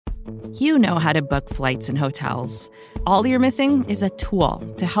You know how to book flights and hotels. All you're missing is a tool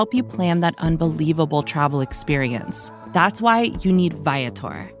to help you plan that unbelievable travel experience. That's why you need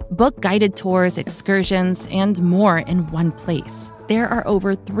Viator. Book guided tours, excursions, and more in one place. There are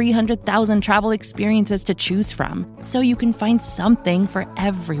over 300,000 travel experiences to choose from, so you can find something for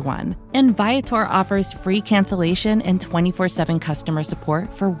everyone. And Viator offers free cancellation and 24/7 customer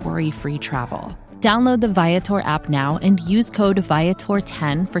support for worry-free travel. Download the Viator app now and use code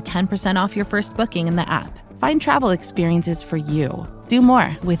Viator10 for 10% off your first booking in the app. Find travel experiences for you. Do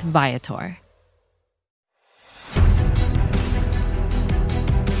more with Viator.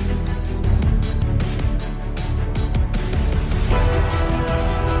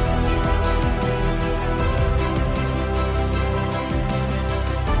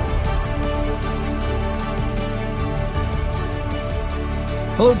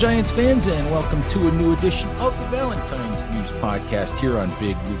 Hello, Giants fans, and welcome to a new edition of the Valentine's Views podcast here on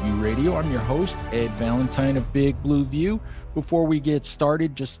Big Blue View Radio. I'm your host, Ed Valentine of Big Blue View. Before we get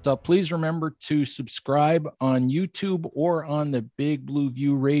started, just please remember to subscribe on YouTube or on the Big Blue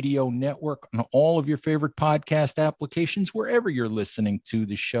View Radio network on all of your favorite podcast applications, wherever you're listening to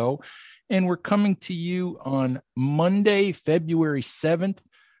the show. And we're coming to you on Monday, February 7th,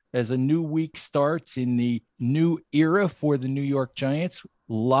 as a new week starts in the new era for the New York Giants.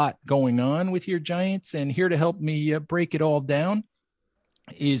 Lot going on with your Giants, and here to help me break it all down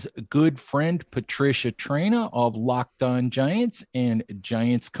is good friend Patricia Traina of Locked On Giants and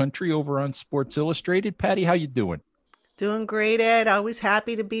Giants Country over on Sports Illustrated. Patty, how you doing? Doing great, Ed. Always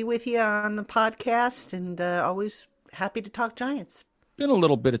happy to be with you on the podcast, and always happy to talk Giants. Been a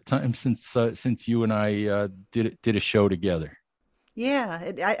little bit of time since you and I did a show together.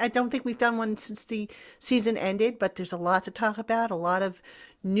 Yeah, I don't think we've done one since the season ended, but there's a lot to talk about, a lot of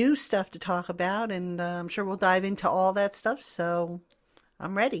new stuff to talk about, and I'm sure we'll dive into all that stuff, so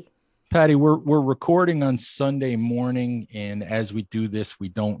I'm ready. Patty, we're recording on Sunday morning, and as we do this, we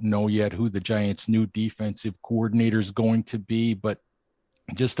don't know yet who the Giants' new defensive coordinator is going to be, but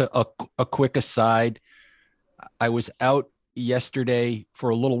just a quick aside, I was out yesterday for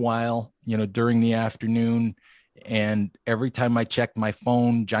a little while, during the afternoon, and every time I check my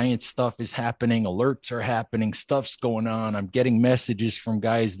phone, Giant stuff is happening, alerts are happening, stuff's going on. I'm getting messages from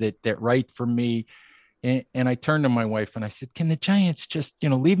guys that write for me. And I turned to my wife and I said, can the Giants just,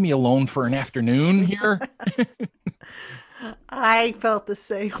 leave me alone for an afternoon here? I felt the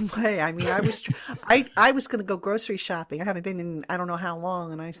same way. I mean, I was going to go grocery shopping. I haven't been in, I don't know how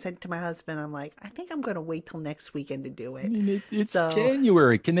long. And I said to my husband, I'm like, I think I'm going to wait till next weekend to do it. I mean, it's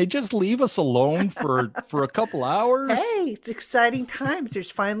January. Can they just leave us alone for a couple hours? Hey, it's exciting times.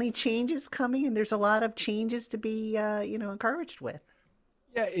 There's finally changes coming, and there's a lot of changes to be, encouraged with.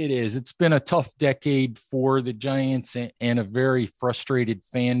 Yeah, it is. It's been a tough decade for the Giants and a very frustrated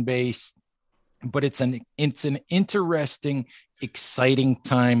fan base. But it's an interesting, exciting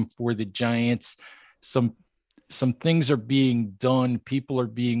time for the Giants. Some things are being done. People are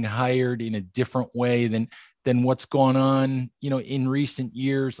being hired in a different way than what's gone on, in recent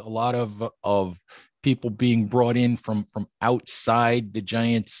years. A lot of people being brought in from outside the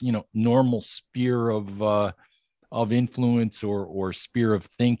Giants, normal sphere of influence or sphere of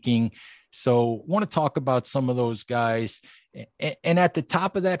thinking. So want to talk about some of those guys. And at the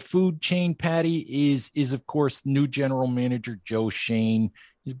top of that food chain, Patty, is of course new general manager Joe Schoen.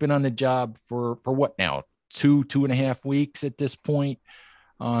 He's been on the job for what now? 2.5 weeks at this point.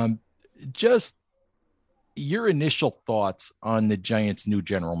 Just your initial thoughts on the Giants' new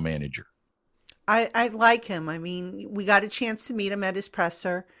general manager. I like him. I mean, we got a chance to meet him at his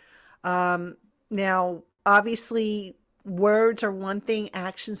presser. Now, obviously, words are one thing,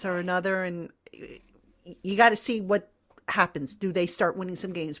 actions are another, and you got to see what happens. Do they start winning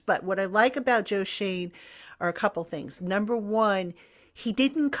some games? But what I like about Joe Schoen are a couple things. Number one, he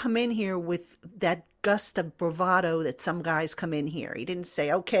didn't come in here with that gust of bravado that some guys come in here. He didn't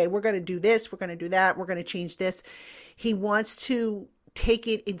say, okay, we're going to do this, we're going to do that, we're going to change this. He wants to take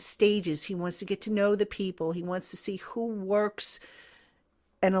it in stages. He wants to get to know the people. He wants to see who works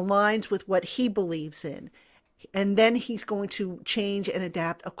and aligns with what he believes in. And then he's going to change and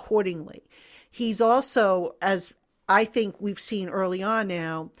adapt accordingly. He's also, as I think we've seen early on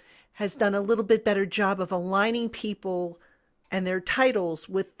now, has done a little bit better job of aligning people and their titles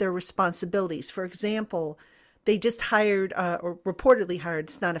with their responsibilities. For example, they just hired, or reportedly hired,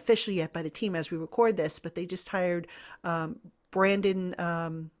 it's not official yet by the team as we record this, but they just hired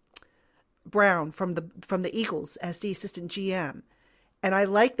Brandon Brown from the Eagles as the assistant GM. And I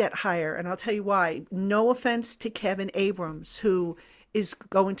like that hire, and I'll tell you why. No offense to Kevin Abrams, who is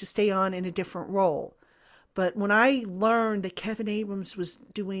going to stay on in a different role. But when I learned that Kevin Abrams was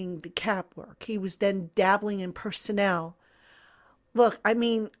doing the cap work, he was then dabbling in personnel. Look, I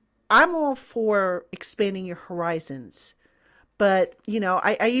mean, I'm all for expanding your horizons. But,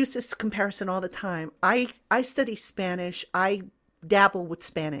 I use this comparison all the time. I study Spanish. I dabble with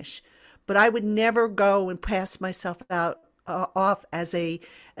Spanish, but I would never go and pass myself out off as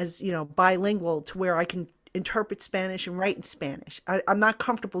bilingual to where I can interpret Spanish and write in Spanish. I'm not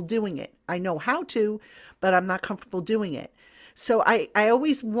comfortable doing it. I know how to, but I'm not comfortable doing it. So I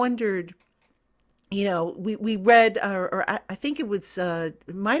always wondered, we read, or I think it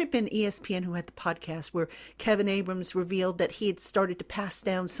might have been ESPN who had the podcast where Kevin Abrams revealed that he had started to pass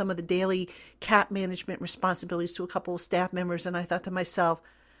down some of the daily cap management responsibilities to a couple of staff members. And I thought to myself,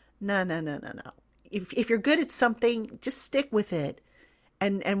 no. If you're good at something, just stick with it.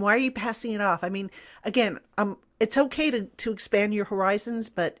 And why are you passing it off? I mean, again, it's okay to expand your horizons,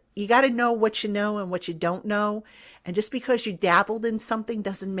 but you got to know what you know and what you don't know. And just because you dabbled in something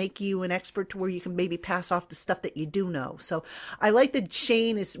doesn't make you an expert to where you can maybe pass off the stuff that you do know. So I like that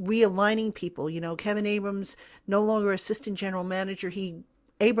Shane is realigning people. Kevin Abrams, no longer assistant general manager.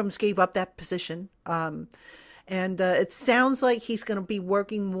 Abrams gave up that position. And it sounds like he's going to be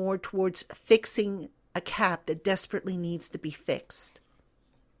working more towards fixing a cap that desperately needs to be fixed.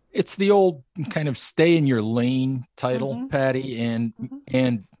 It's the old kind of stay in your lane title, Patty.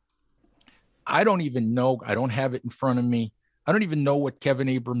 And I don't even know. I don't have it in front of me. I don't even know what Kevin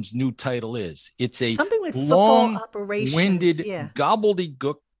Abrams' new title is. It's a long-winded,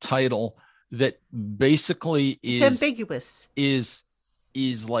 gobbledygook title that basically it's ambiguous. Is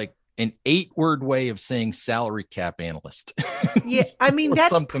like an 8-word way of saying salary cap analyst. Yeah, I mean,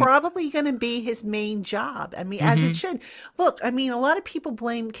 that's probably going to be his main job. I mean, as it should. Look, I mean, a lot of people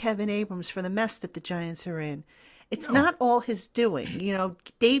blame Kevin Abrams for the mess that the Giants are in. It's not all his doing.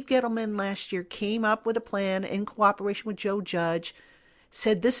 Dave Gettleman last year came up with a plan in cooperation with Joe Judge,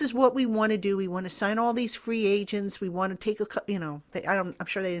 said, this is what we want to do. We want to sign all these free agents. We want to take I'm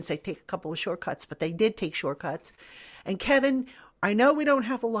sure they didn't say take a couple of shortcuts, but they did take shortcuts. And Kevin, I know we don't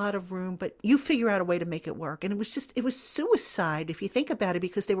have a lot of room, but you figure out a way to make it work. And it was suicide if you think about it,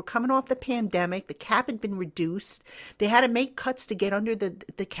 because they were coming off the pandemic. The cap had been reduced. They had to make cuts to get under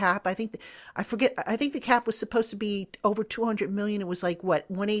the cap. I think the cap was supposed to be over 200 million. It was like,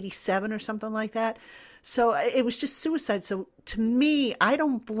 187 or something like that. So it was just suicide. So to me, I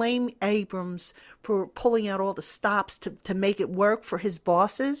don't blame Abrams for pulling out all the stops to make it work for his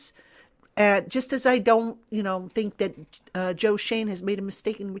bosses. Just as I don't, think that Joe Shane has made a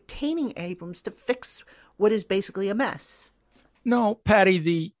mistake in retaining Abrams to fix what is basically a mess. No,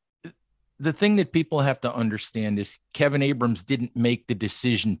 Patty, the thing that people have to understand is Kevin Abrams didn't make the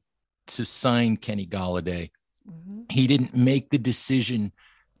decision to sign Kenny Golladay. He didn't make the decision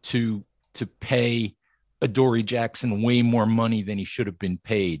to pay Adoree Jackson way more money than he should have been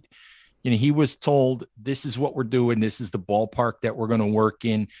paid. He was told, this is what we're doing. This is the ballpark that we're going to work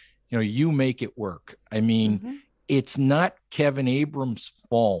in. You make it work. I mean, it's not Kevin Abrams'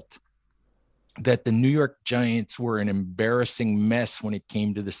 fault that the New York Giants were an embarrassing mess when it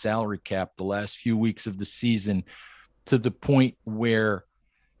came to the salary cap the last few weeks of the season, to the point where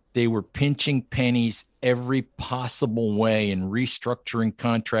they were pinching pennies every possible way and restructuring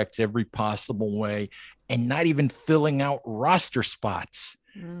contracts every possible way and not even filling out roster spots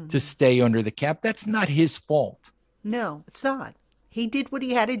to stay under the cap. That's not his fault. No, it's not. He did what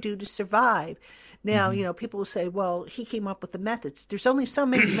he had to do to survive. Now, people will say, well, he came up with the methods. There's only so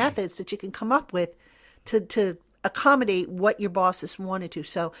many methods that you can come up with to accommodate what your bosses wanted to.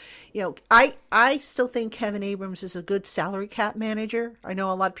 So, I still think Kevin Abrams is a good salary cap manager. I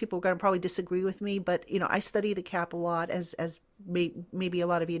know a lot of people are going to probably disagree with me, but, I study the cap a lot, as maybe a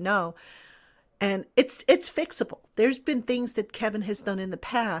lot of you know. And it's fixable. There's been things that Kevin has done in the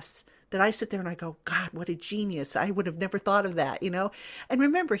past that I sit there and I go, God, what a genius. I would have never thought of that, And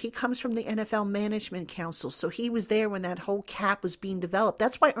remember, he comes from the NFL Management Council, so he was there when that whole cap was being developed.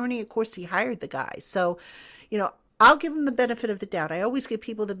 That's why Ernie, of course, he hired the guy. So, I'll give him the benefit of the doubt. I always give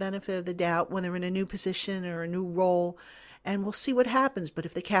people the benefit of the doubt when they're in a new position or a new role, and we'll see what happens. But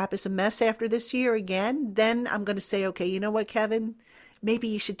if the cap is a mess after this year again, then I'm going to say, okay, you know what, Kevin? Maybe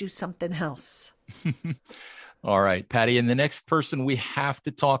you should do something else. All right, Patty. And the next person we have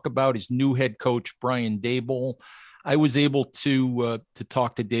to talk about is new head coach Brian Daboll. I was able to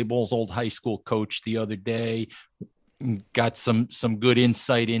talk to Daboll's old high school coach the other day. Got some good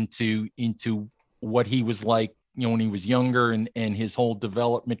insight into what he was like, when he was younger and his whole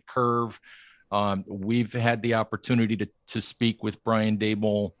development curve. We've had the opportunity to speak with Brian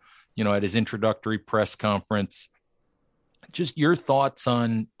Daboll, at his introductory press conference. Just your thoughts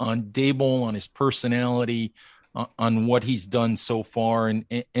on Daboll, on his personality, on what he's done so far,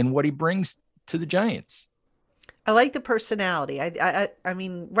 and what he brings to the Giants. I like the personality. I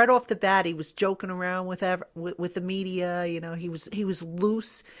mean, right off the bat, he was joking around with the media. You know, he was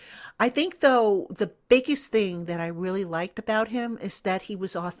loose. I think, though, the biggest thing that I really liked about him is that he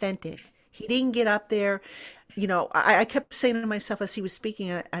was authentic. He didn't get up there. You know, I kept saying to myself as he was speaking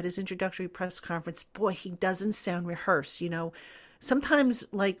at his introductory press conference, boy, he doesn't sound rehearsed. You know, sometimes,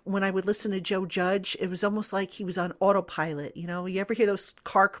 like when I would listen to Joe Judge, it was almost like he was on autopilot. You know, you ever hear those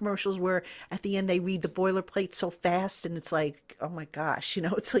car commercials where at the end they read the boilerplate so fast and it's like, oh my gosh, you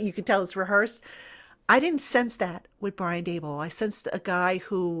know, it's like you can tell it's rehearsed. I didn't sense that with Brian Daboll. I sensed a guy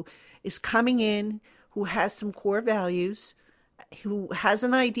who is coming in, who has some core values, who has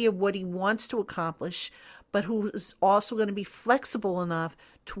an idea of what he wants to accomplish, but who is also going to be flexible enough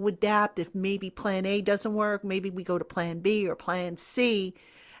to adapt if maybe plan A doesn't work, maybe we go to plan B or plan C,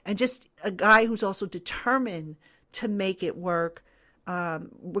 and just a guy who's also determined to make it work,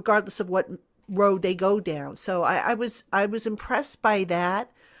 regardless of what road they go down. So I was impressed by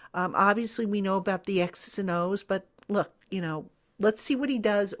that. Obviously, we know about the X's and O's, but look, you know, let's see what he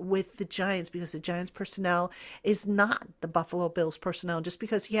does with the Giants, because the Giants personnel is not the Buffalo Bills personnel. Just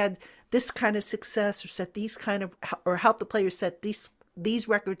because he had this kind of success or set these kind of, or helped the players set these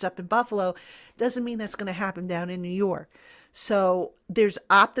records up in Buffalo, doesn't mean that's going to happen down in New York. So there's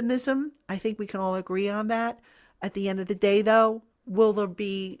optimism. I think we can all agree on that. At the end of the day, though, will there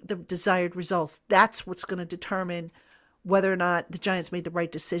be the desired results? That's what's going to determine whether or not the Giants made the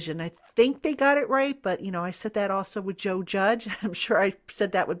right decision. I think they got it right, but, you know, I said that also with Joe Judge. I'm sure I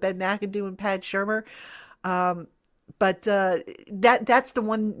said that with Ben McAdoo and Pat Shurmur. But that's the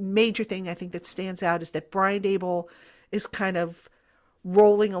one major thing I think that stands out, is that Brian Daboll is kind of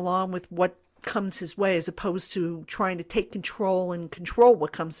rolling along with what comes his way, as opposed to trying to take control and control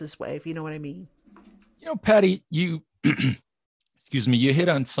what comes his way, if you know what I mean. You know, Patty, you, excuse me, you hit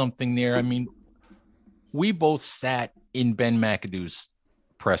on something there. I mean, we both sat in Ben McAdoo's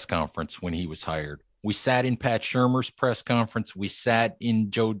press conference when he was hired. We sat in Pat Shurmur's press conference. We sat in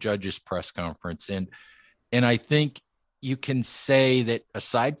Joe Judge's press conference. And I think you can say that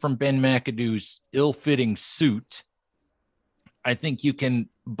aside from Ben McAdoo's ill-fitting suit, I think you can,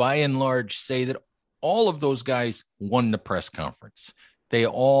 by and large, say that all of those guys won the press conference. They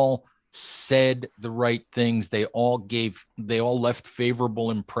all said the right things. They all left favorable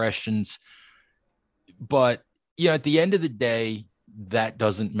impressions. But, you know, at the end of the day, that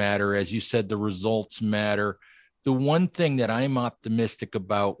doesn't matter. As you said, the results matter. The one thing that I'm optimistic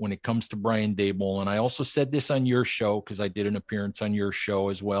about when it comes to Brian Daboll, and I also said this on your show, because I did an appearance on your show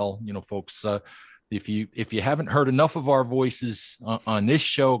as well. You know, folks, if you haven't heard enough of our voices on this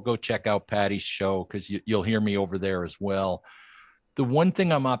show, go check out Patty's show, because you'll hear me over there as well. The one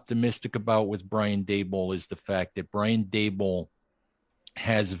thing I'm optimistic about with Brian Daboll is the fact that Brian Daboll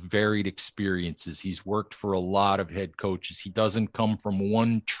has varied experiences. He's worked for a lot of head coaches. He doesn't come from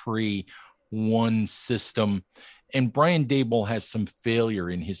one tree, one system. And Brian Daboll has some failure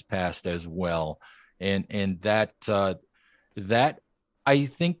in his past as well. And that I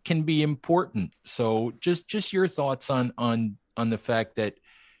think can be important. So just your thoughts on the fact that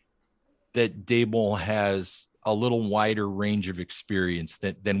Daboll has a little wider range of experience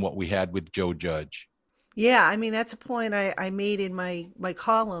than what we had with Joe Judge. Yeah, I mean, that's a point I made in my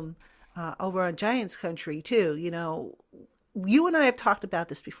column over on Giants Country, too. You know, you and I have talked about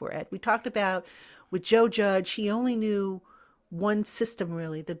this before, Ed. We talked about with Joe Judge, he only knew one system,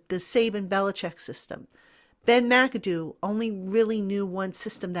 really, the Saban-Belichick system. Ben McAdoo only really knew one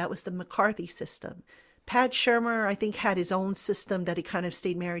system. That was the McCarthy system. Pat Shurmur, I think, had his own system that he kind of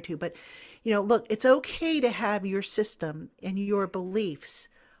stayed married to. But, you know, look, it's okay to have your system and your beliefs,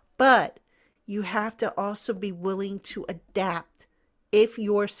 but you have to also be willing to adapt if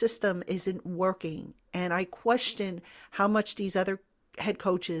your system isn't working. And I question how much these other head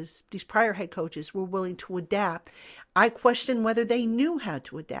coaches, these prior head coaches, were willing to adapt. I question whether they knew how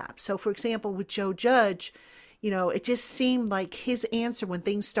to adapt. So, for example, with Joe Judge, you know, it just seemed like his answer when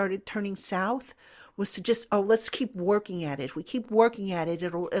things started turning south was to just, let's keep working at it. If we keep working at it,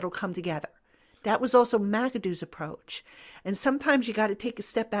 it'll come together. That was also McAdoo's approach. And sometimes you got to take a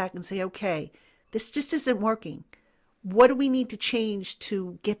step back and say, okay, this just isn't working. What do we need to change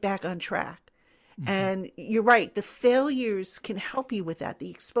to get back on track? Mm-hmm. And you're right. The failures can help you with that. The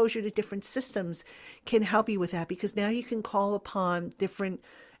exposure to different systems can help you with that, because now you can call upon different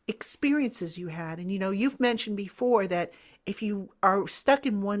experiences you had. And, you know, you've mentioned before that if you are stuck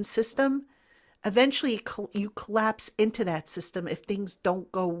in one system, eventually you collapse into that system if things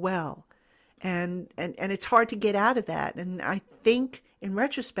don't go well. and it's hard to get out of that. And I think in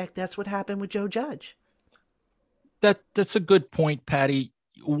retrospect, that's what happened with Joe Judge. That's a good point, Patty.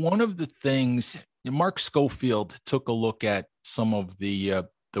 One of the things, Mark Schofield took a look at some of the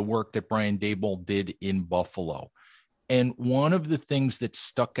work that Brian Daboll did in Buffalo. And one of the things that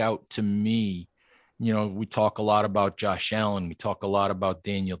stuck out to me, we talk a lot about Josh Allen, we talk a lot about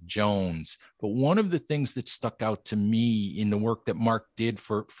Daniel Jones, but one of the things that stuck out to me in the work that Mark did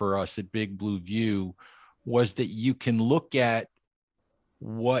for us at Big Blue View was that you can look at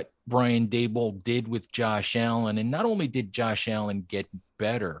what Brian Daboll did with Josh Allen. And not only did Josh Allen get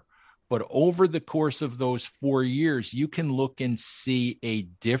better, but over the course of those 4 years, you can look and see a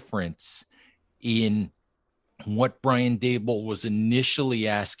difference in what Brian Daboll was initially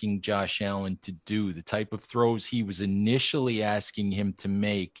asking Josh Allen to do, the type of throws he was initially asking him to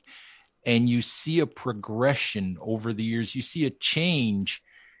make. And you see a progression over the years. You see a change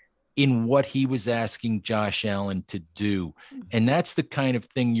in what he was asking Josh Allen to do. And that's the kind of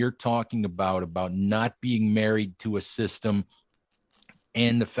thing you're talking about not being married to a system,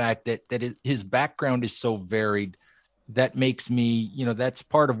 and the fact that his background is so varied. That makes me, that's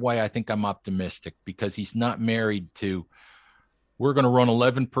part of why I think I'm optimistic, because he's not married to, we're going to run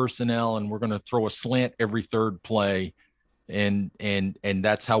 11 personnel and we're going to throw a slant every third play. And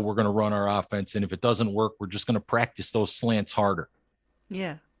that's how we're going to run our offense. And if it doesn't work, we're just going to practice those slants harder.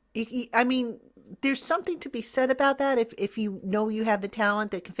 Yeah. I mean, there's something to be said about that if you know you have the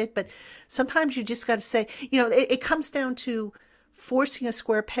talent that can fit, but sometimes you just got to say, it comes down to forcing a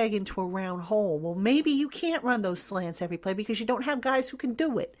square peg into a round hole. Well, maybe you can't run those slants every play because you don't have guys who can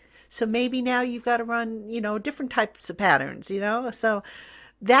do it. So maybe now you've got to run, different types of patterns, So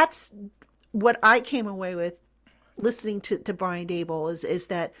that's what I came away with listening to Brian Daboll is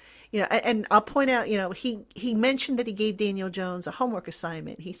that, and I'll point out, he mentioned that he gave Daniel Jones a homework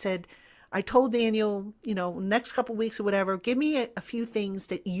assignment. He said, I told Daniel, next couple of weeks or whatever, give me a few things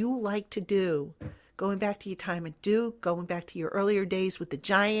that you like to do. Going back to your time at Duke, going back to your earlier days with the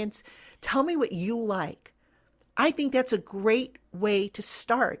Giants, tell me what you like. I think that's a great way to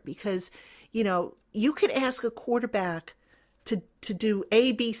start because, you could ask a quarterback to do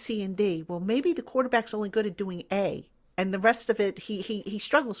A, B, C, and D. Well, maybe the quarterback's only good at doing A, and the rest of it he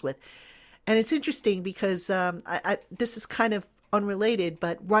struggles with. And it's interesting because this is kind of unrelated,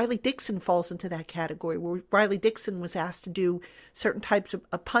 but Riley Dixon falls into that category where Riley Dixon was asked to do certain types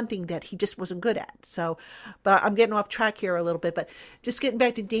of punting that he just wasn't good at. So, but I'm getting off track here a little bit, but just getting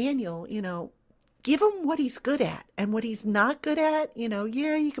back to Daniel, give him what he's good at and what he's not good at.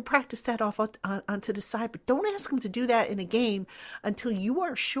 Yeah, you can practice that off onto the side, but don't ask him to do that in a game until you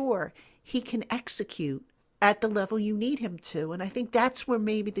are sure he can execute at the level you need him to. And I think that's where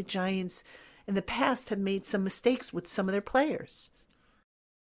maybe the Giants in the past have made some mistakes with some of their players.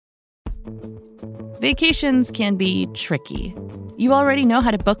 Vacations can be tricky. You already know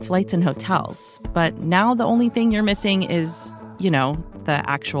how to book flights and hotels, but now the only thing you're missing is, the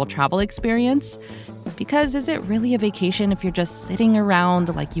actual travel experience. Because is it really a vacation if you're just sitting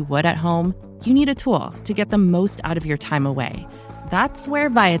around like you would at home? You need a tool to get the most out of your time away. That's where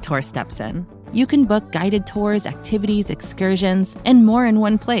Viator steps in. You can book guided tours, activities, excursions, and more in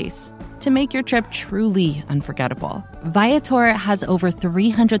one place to make your trip truly unforgettable. Viator has over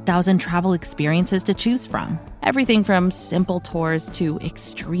 300,000 travel experiences to choose from. Everything from simple tours to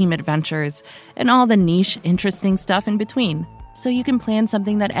extreme adventures and all the niche, interesting stuff in between. So you can plan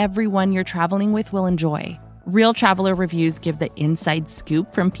something that everyone you're traveling with will enjoy. Real traveler reviews give the inside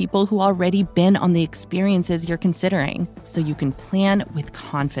scoop from people who already been on the experiences you're considering, so you can plan with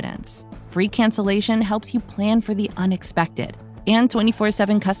confidence. Free cancellation helps you plan for the unexpected. And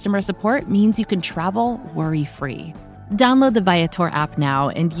 24/7 customer support means you can travel worry-free. Download the Viator app now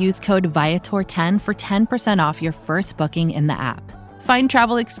and use code Viator10 for 10% off your first booking in the app. Find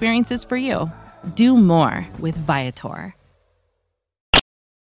travel experiences for you. Do more with Viator.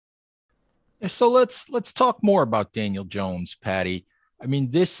 So let's talk more about Daniel Jones, Patty. I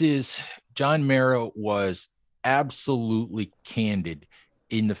mean, John Mara was absolutely candid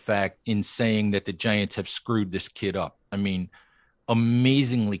in saying that the Giants have screwed this kid up. I mean,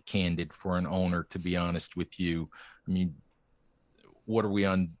 amazingly candid for an owner, to be honest with you. I mean, what are we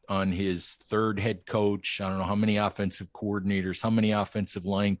on his third head coach? I don't know how many offensive coordinators, how many offensive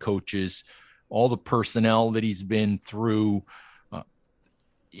line coaches, all the personnel that he's been through.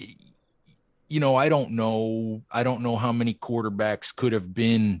 I don't know how many quarterbacks could have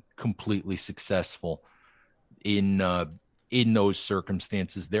been completely successful in those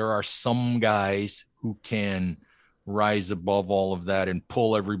circumstances. There are some guys who can rise above all of that and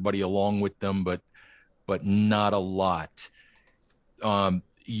pull everybody along with them, but not a lot.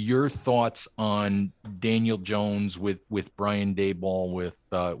 your thoughts on Daniel Jones with Brian Daboll,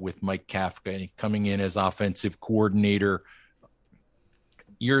 with Mike Kafka coming in as offensive coordinator.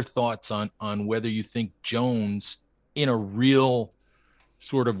 Your thoughts on whether you think Jones, in a real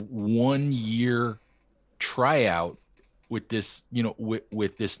sort of 1 year tryout with this,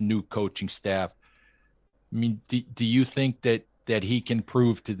 with this new coaching staff, I mean, do you think that he can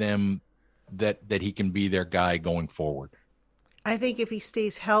prove to them that he can be their guy going forward? I think if he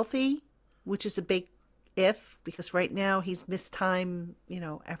stays healthy, which is a big if, because right now he's missed time,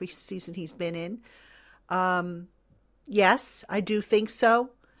 every season he's been in. Yes, I do think so.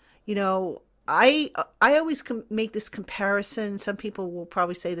 I always make this comparison. Some people will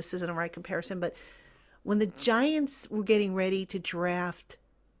probably say this isn't a right comparison, but when the Giants were getting ready to draft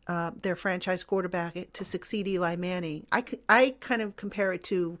their franchise quarterback to succeed Eli Manning, I kind of compare it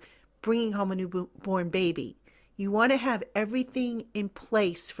to bringing home a newborn baby. You want to have everything in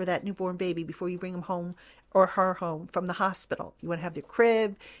place for that newborn baby before you bring him home or her home from the hospital. You want to have their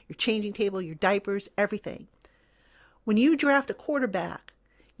crib, your changing table, your diapers, everything. When you draft a quarterback,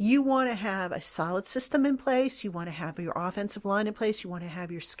 you want to have a solid system in place. You want to have your offensive line in place. You want to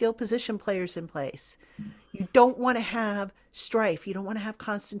have your skill position players in place. You don't want to have strife. You don't want to have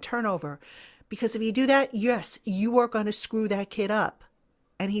constant turnover. Because if you do that, yes, you are going to screw that kid up.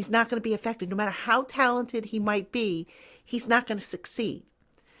 And he's not going to be effective. No matter how talented he might be, he's not going to succeed.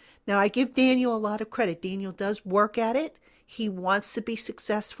 Now, I give Daniel a lot of credit. Daniel does work at it. He wants to be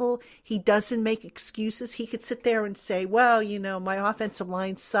successful. He doesn't make excuses. He could sit there and say, well, my offensive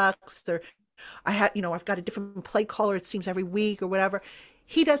line sucks, or I've got a different play caller, it seems, every week or whatever.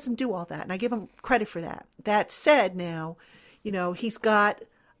 He doesn't do all that, and I give him credit for that. That said, now, he's got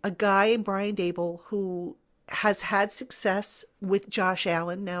a guy in Brian Daboll who has had success with Josh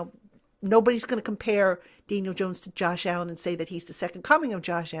Allen. Now, nobody's going to compare Daniel Jones to Josh Allen and say that he's the second coming of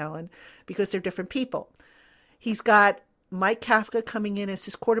Josh Allen, because they're different people. He's got Mike Kafka coming in as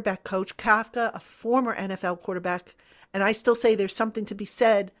his quarterback coach. Kafka, a former NFL quarterback. And I still say there's something to be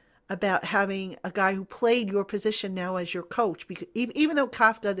said about having a guy who played your position now as your coach. Because even though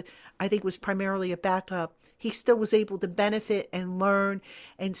Kafka, I think, was primarily a backup, he still was able to benefit and learn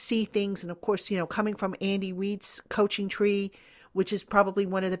and see things. And of course, coming from Andy Reid's coaching tree, which is probably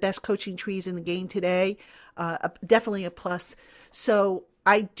one of the best coaching trees in the game today, definitely a plus. So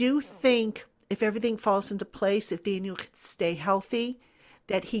I do think if everything falls into place, if Daniel can stay healthy,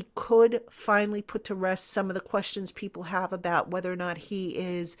 that he could finally put to rest some of the questions people have about whether or not he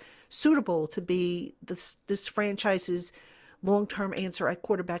is suitable to be this franchise's long-term answer at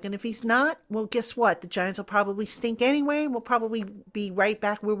quarterback. And if he's not, well, guess what? The Giants will probably stink anyway. We'll probably be right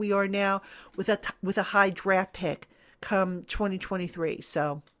back where we are now with a high draft pick come 2023.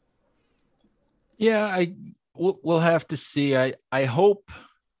 So, yeah, we'll have to see. I hope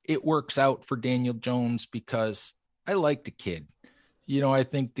it works out for Daniel Jones, because I like the kid. I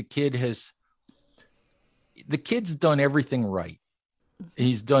think the kid's done everything right.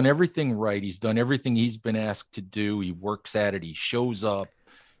 He's done everything right. He's done everything he's been asked to do. He works at it. He shows up.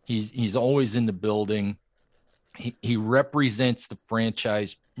 He's always in the building. He represents the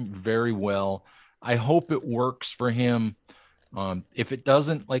franchise very well. I hope it works for him. If it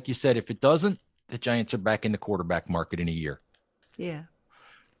doesn't, like you said, the Giants are back in the quarterback market in a year. Yeah.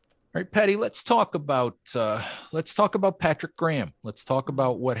 All right, Patty, let's talk about Patrick Graham. Let's talk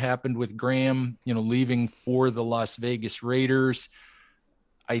about what happened with Graham, leaving for the Las Vegas Raiders.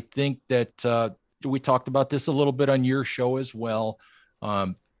 I think that we talked about this a little bit on your show as well.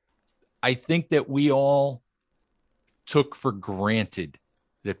 I think that we all took for granted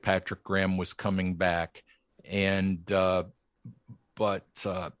that Patrick Graham was coming back, and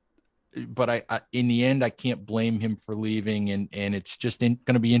but I in the end, I can't blame him for leaving, and it's just going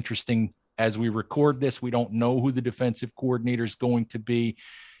to be interesting as we record this. We don't know who the defensive coordinator is going to be.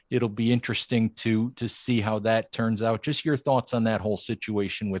 It'll be interesting to see how that turns out. Just your thoughts on that whole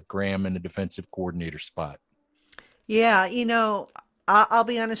situation with Graham and the defensive coordinator spot. Yeah, I'll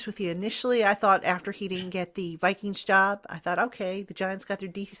be honest with you. Initially, I thought after he didn't get the Vikings job, I thought, okay, the Giants got their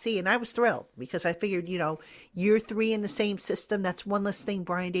DC, and I was thrilled because I figured, year 3 in the same system, that's one less thing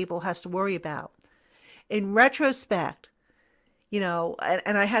Brian Daboll has to worry about. In retrospect,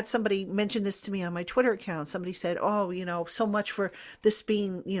 and I had somebody mention this to me on my Twitter account. Somebody said, oh, so much for this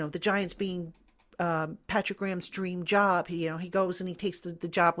being, the Giants being Patrick Graham's dream job. He goes and he takes the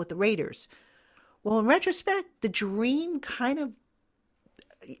job with the Raiders. Well, in retrospect, the dream kind of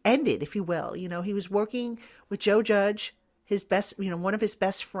ended, if you will. He was working with Joe Judge, his best, one of his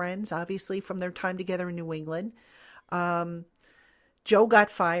best friends, obviously, from their time together in New England. Joe got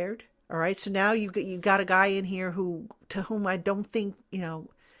fired. All right. So now you got a guy in here to whom I don't think,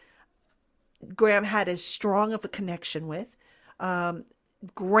 Graham had as strong of a connection with.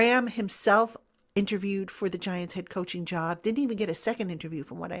 Graham himself interviewed for the Giants head coaching job, didn't even get a second interview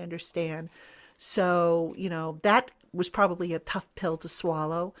from what I understand. So, that was probably a tough pill to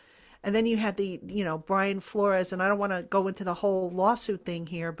swallow. And then you had Brian Flores, and I don't want to go into the whole lawsuit thing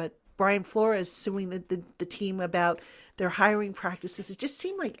here, but Brian Flores suing the team about their hiring practices. It just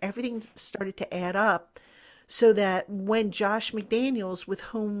seemed like everything started to add up, so that when Josh McDaniels, with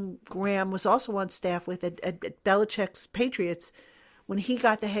whom Graham was also on staff with at Belichick's Patriots, when he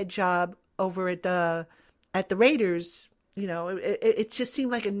got the head job over at the Raiders, it just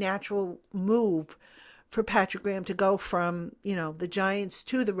seemed like a natural move for Patrick Graham to go from, the Giants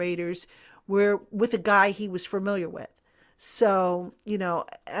to the Raiders, where with a guy he was familiar with. So,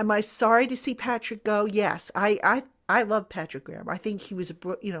 am I sorry to see Patrick go? Yes, I love Patrick Graham. I think he was a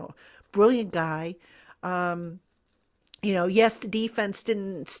brilliant guy. Yes, the defense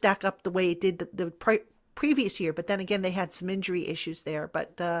didn't stack up the way it did the previous year, but then again, they had some injury issues there.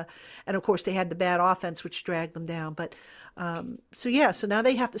 But and of course, they had the bad offense, which dragged them down. But so now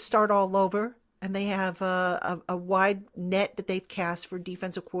they have to start all over. And they have a wide net that they've cast for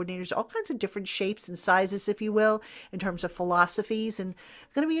defensive coordinators, all kinds of different shapes and sizes, if you will, in terms of philosophies. And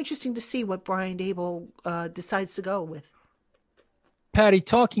it's going to be interesting to see what Brian Daboll decides to go with. Patty,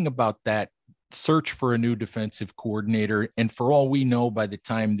 talking about that search for a new defensive coordinator, and for all we know, by the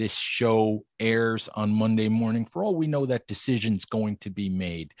time this show airs on Monday morning, for all we know, that decision's going to be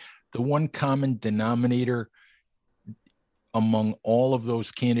made. The one common denominator among all of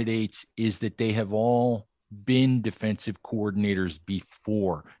those candidates is that they have all been defensive coordinators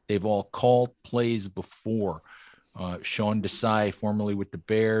before. They've all called plays before. Sean Desai, formerly with the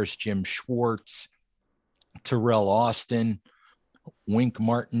Bears, Jim Schwartz, Terrell Austin, Wink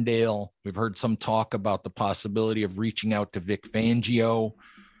Martindale. We've heard some talk about the possibility of reaching out to Vic Fangio.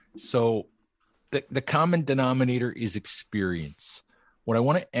 So the common denominator is experience. What I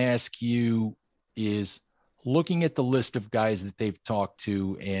want to ask you is, looking at the list of guys that they've talked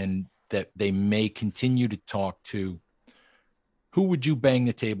to and that they may continue to talk to, who would you bang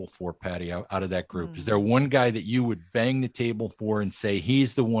the table for, Patty, out of that group? Is there one guy that you would bang the table for and say,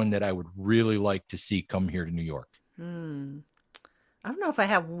 he's the one that I would really like to see come here to New York? I don't know if I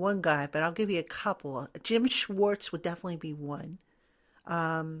have one guy, but I'll give you a couple. Jim Schwartz would definitely be one.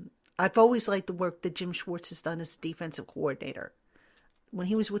 I've always liked the work that Jim Schwartz has done as a defensive coordinator. When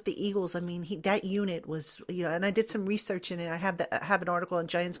he was with the Eagles, I mean, that unit was, and I did some research in it. I have an article on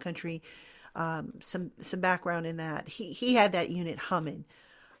Giants Country, some background in that. He had that unit humming.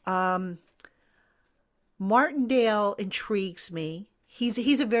 Martindale intrigues me.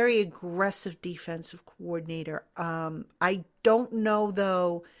 He's a very aggressive defensive coordinator. I don't know,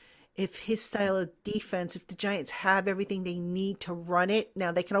 though, if his style of defense, if the Giants have everything they need to run it.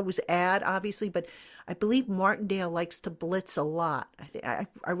 Now, they can always add, obviously, but I believe Martindale likes to blitz a lot. I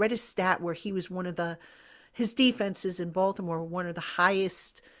read a stat where he was his defenses in Baltimore were one of the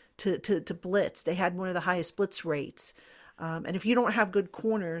highest to blitz. They had one of the highest blitz rates. And if you don't have good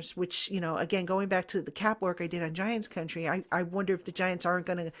corners, which, again, going back to the cap work I did on Giants Country, I wonder if the Giants aren't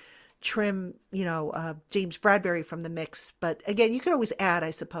going to trim, James Bradbury from the mix. But again, you could always add,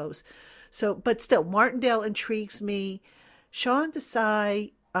 I suppose. So, but still, Martindale intrigues me. Sean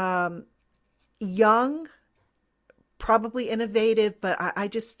Desai, young, probably innovative, but I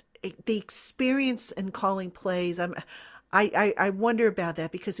just, the experience in calling plays, I wonder about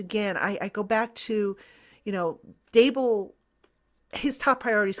that, because again, I go back to, Daboll, his top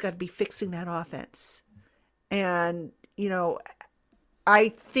priority's got to be fixing that offense. And, I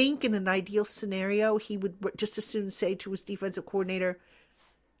think in an ideal scenario, he would just as soon say to his defensive coordinator,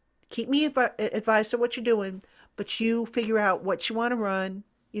 keep me advised of what you're doing, but you figure out what you want to run,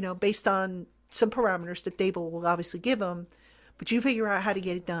 based on some parameters that Daboll will obviously give him, but you figure out how to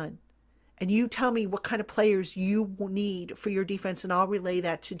get it done. And you tell me what kind of players you need for your defense, and I'll relay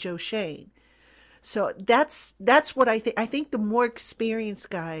that to Joe Schoen. So that's what I think. I think the more experienced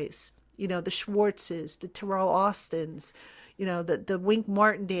guys, the Schwartzes, the Terrell Austins, the Wink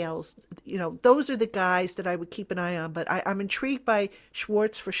Martindales, those are the guys that I would keep an eye on. But I'm intrigued by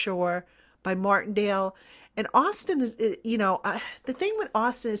Schwartz for sure, by Martindale. And Austin is, the thing with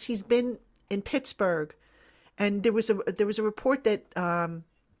Austin is he's been in Pittsburgh, and there was a report that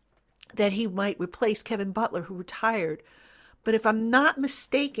that he might replace Kevin Butler, who retired. But if I'm not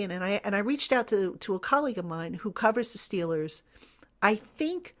mistaken, and I reached out to a colleague of mine who covers the Steelers, I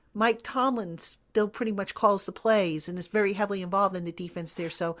think Mike Tomlin still pretty much calls the plays and is very heavily involved in the defense there.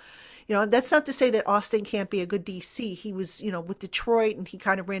 So, that's not to say that Austin can't be a good DC. He was, with Detroit, and he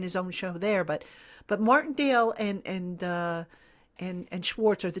kind of ran his own show there. But Martindale and and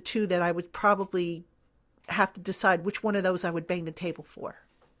Schwartz are the two that I would probably have to decide which one of those I would bang the table for.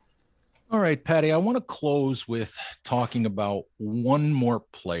 All right, Patty, I want to close with talking about one more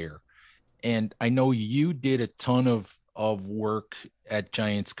player. And I know you did a ton of work at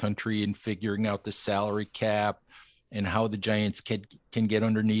Giants Country in figuring out the salary cap and how the Giants can get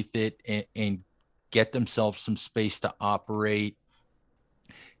underneath it and get themselves some space to operate.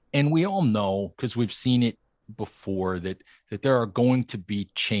 And we all know, because we've seen it before, that there are going to be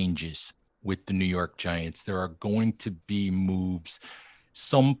changes with the New York Giants. There are going to be moves.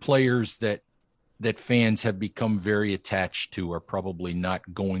 Some players that fans have become very attached to are probably not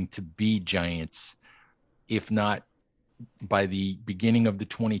going to be Giants, if not by the beginning of the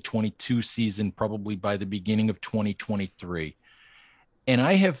 2022 season, probably by the beginning of 2023. And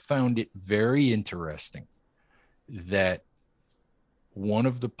I have found it very interesting that one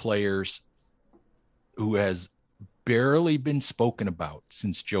of the players who has barely been spoken about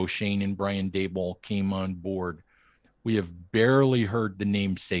since Joe Schoen and Brian Daboll came on board, we have barely heard the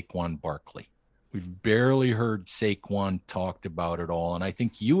name Saquon Barkley. We've barely heard Saquon talked about at all. And I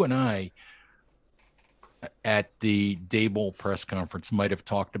think you and I at the Daboll press conference might have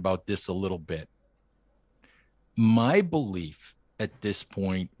talked about this a little bit. My belief at this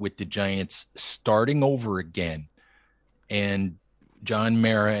point with the Giants starting over again and John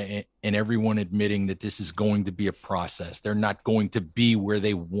Mara and everyone admitting that this is going to be a process. They're not going to be where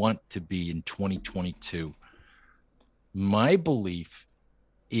they want to be in 2022. My belief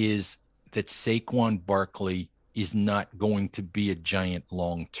is that Saquon Barkley is not going to be a Giant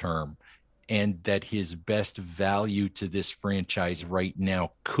long-term, and that his best value to this franchise right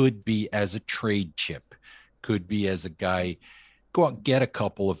now could be as a trade chip, could be as a guy, go out and get a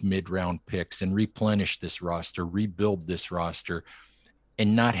couple of mid-round picks and replenish this roster, rebuild this roster,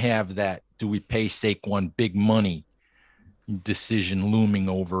 and not have that, do we pay Saquon big money decision looming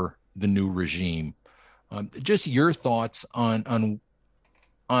over the new regime. Just your thoughts on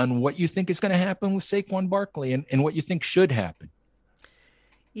what you think is going to happen with Saquon Barkley and what you think should happen.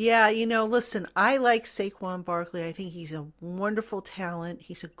 Yeah, listen, I like Saquon Barkley. I think he's a wonderful talent.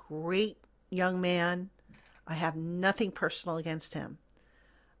 He's a great young man. I have nothing personal against him.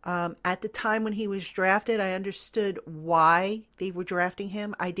 At the time when he was drafted, I understood why they were drafting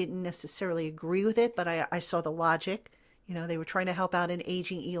him. I didn't necessarily agree with it, but I saw the logic. They were trying to help out an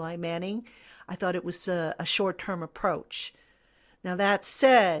aging Eli Manning. I thought it was a short-term approach. Now, that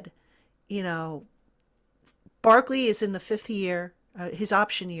said, Barkley is in the fifth year, his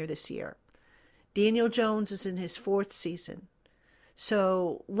option year this year. Daniel Jones is in his fourth season.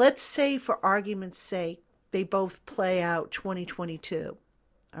 So let's say, for argument's sake, they both play out 2022.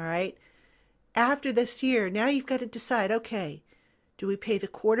 All right. After this year, now you've got to decide, okay, do we pay the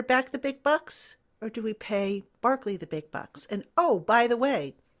quarterback the big bucks or do we pay Barkley the big bucks? And oh, by the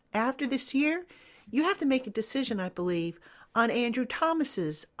way, after this year, you have to make a decision, I believe, on Andrew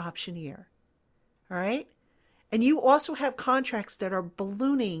Thomas's option year. All right. And you also have contracts that are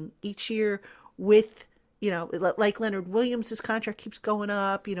ballooning each year with, like Leonard Williams' contract keeps going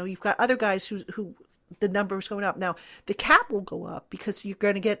up. You've got other guys who the number is going up. Now, the cap will go up because you're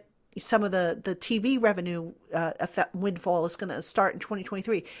going to get some of the TV revenue windfall is going to start in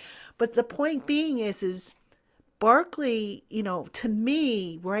 2023. But the point being is Barkley, to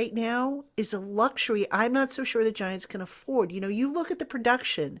me right now is a luxury I'm not so sure the Giants can afford. You look at the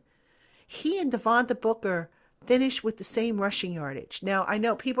production. He and Devonta Booker finished with the same rushing yardage. Now, I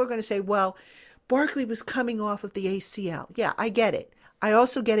know people are going to say, well, Barkley was coming off of the ACL. Yeah, I get it. I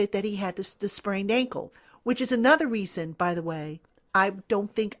also get it that he had the sprained ankle, which is another reason, by the way, I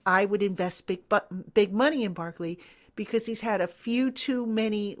don't think I would invest big money in Barkley because he's had a few too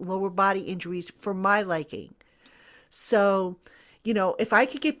many lower body injuries for my liking. So, if I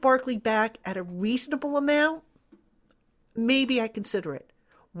could get Barkley back at a reasonable amount, maybe I consider it.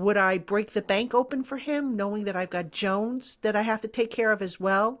 Would I break the bank open for him, knowing that I've got Jones that I have to take care of as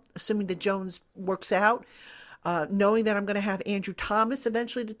well, assuming that Jones works out? Knowing that I'm going to have Andrew Thomas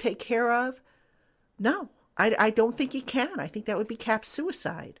eventually to take care of? No, I don't think you can. I think that would be cap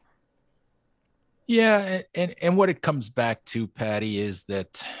suicide. Yeah, and what it comes back to, Patty, is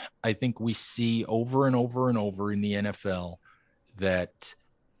that I think we see over and over and over in the NFL that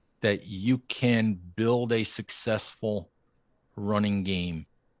you can build a successful running game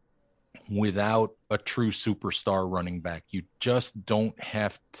without a true superstar running back. You just don't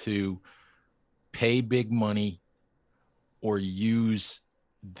have to pay big money or use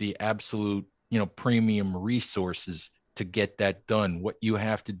the absolute, premium resources to get that done. What you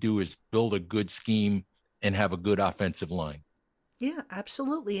have to do is build a good scheme and have a good offensive line. Yeah,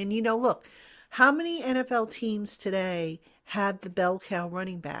 absolutely. And look, how many NFL teams today have the bell cow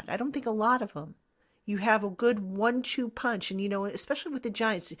running back. I don't think a lot of them. You have a good 1-2 punch, and especially with the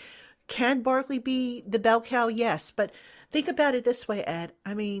Giants, can Barkley be the bell cow? Yes, but think about it this way, Ed.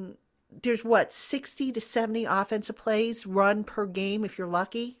 I mean, there's 60 to 70 offensive plays run per game if you're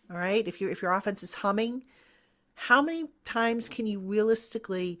lucky. All right, if your offense is humming, how many times can you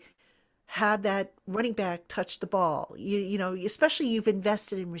realistically have that running back touch the ball? Especially you've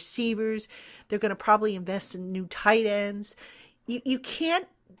invested in receivers. They're going to probably invest in new tight ends. You can't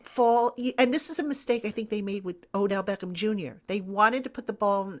fall. And this is a mistake I think they made with Odell Beckham Jr. They wanted to put the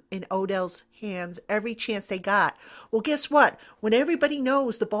ball in Odell's hands every chance they got. Well, guess what? When everybody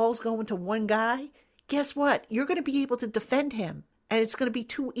knows the ball's going to one guy, guess what? You're going to be able to defend him. And it's going to be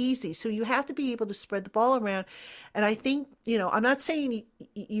too easy. So you have to be able to spread the ball around. And I think, I'm not saying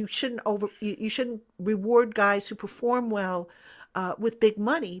you shouldn't reward guys who perform well with big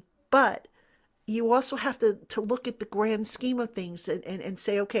money, but you also have to look at the grand scheme of things and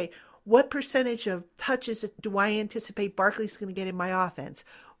say, okay, what percentage of touches do I anticipate Barkley's going to get in my offense?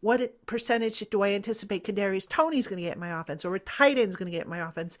 What percentage do I anticipate Kadarius Toney's going to get in my offense, or a tight end's going to get in my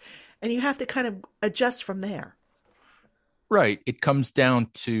offense? And you have to kind of adjust from there. Right. It comes down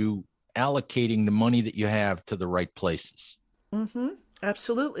to allocating the money that you have to the right places. Mm-hmm.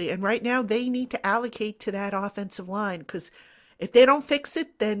 Absolutely. And right now they need to allocate to that offensive line, because if they don't fix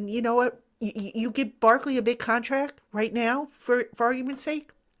it, then you know what? You give Barkley a big contract right now, for argument's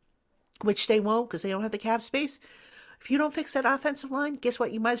sake, which they won't because they don't have the cap space. If you don't fix that offensive line, guess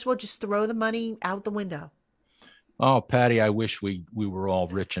what? You might as well just throw the money out the window. Oh, Patty, I wish we were all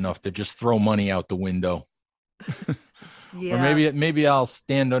rich enough to just throw money out the window. Yeah. Or maybe I'll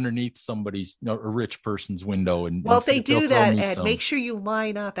stand underneath somebody's, a rich person's window. Well, if they do that, Ed, make sure you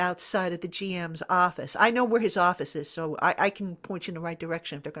line up outside of the GM's office. I know where his office is, so I can point you in the right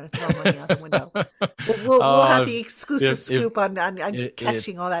direction if they're going to throw money out the window. We'll have the exclusive scoop on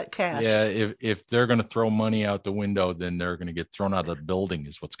catching all that cash. Yeah, if they're going to throw money out the window, then they're going to get thrown out of the building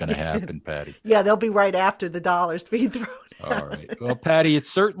is what's going to happen, Patty. Yeah, they'll be right after the dollars being thrown out. All right. Well, Patty, it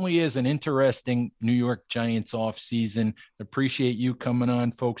certainly is an interesting New York Giants offseason. Appreciate you coming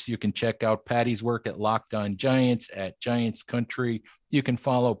on, folks. You can check out Patty's work at Locked On Giants at Giants Country. You can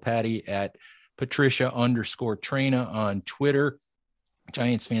follow Patty at Patricia_Traina on Twitter.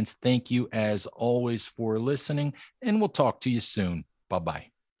 Giants fans, thank you as always for listening, and we'll talk to you soon. Bye-bye.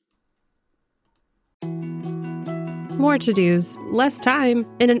 More to-dos, less time,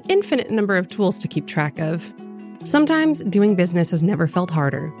 and an infinite number of tools to keep track of. Sometimes doing business has never felt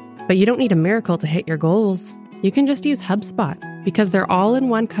harder, but you don't need a miracle to hit your goals. You can just use HubSpot, because their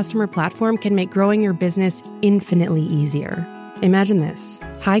all-in-one customer platform can make growing your business infinitely easier. Imagine this: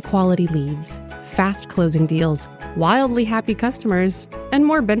 high-quality leads, fast closing deals, wildly happy customers, and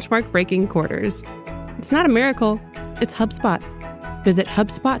more benchmark-breaking quarters. It's not a miracle, it's HubSpot. Visit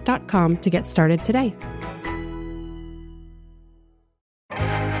HubSpot.com to get started today.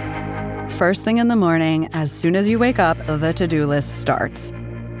 First thing in the morning, as soon as you wake up, the to-do list starts.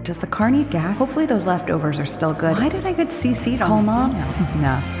 Does the car need gas? Hopefully those leftovers are still good. Why did I get CC'd on Mom?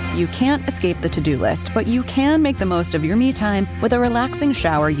 No. You can't escape the to-do list, but you can make the most of your me time with a relaxing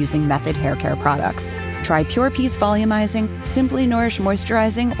shower using Method Hair Care products. Try Pure Peace Volumizing, Simply Nourish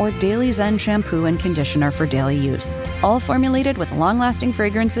Moisturizing, or Daily Zen Shampoo and Conditioner for daily use. All formulated with long-lasting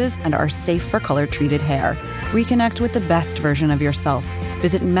fragrances and are safe for color-treated hair. Reconnect with the best version of yourself.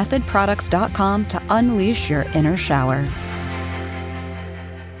 Visit methodproducts.com to unleash your inner shower.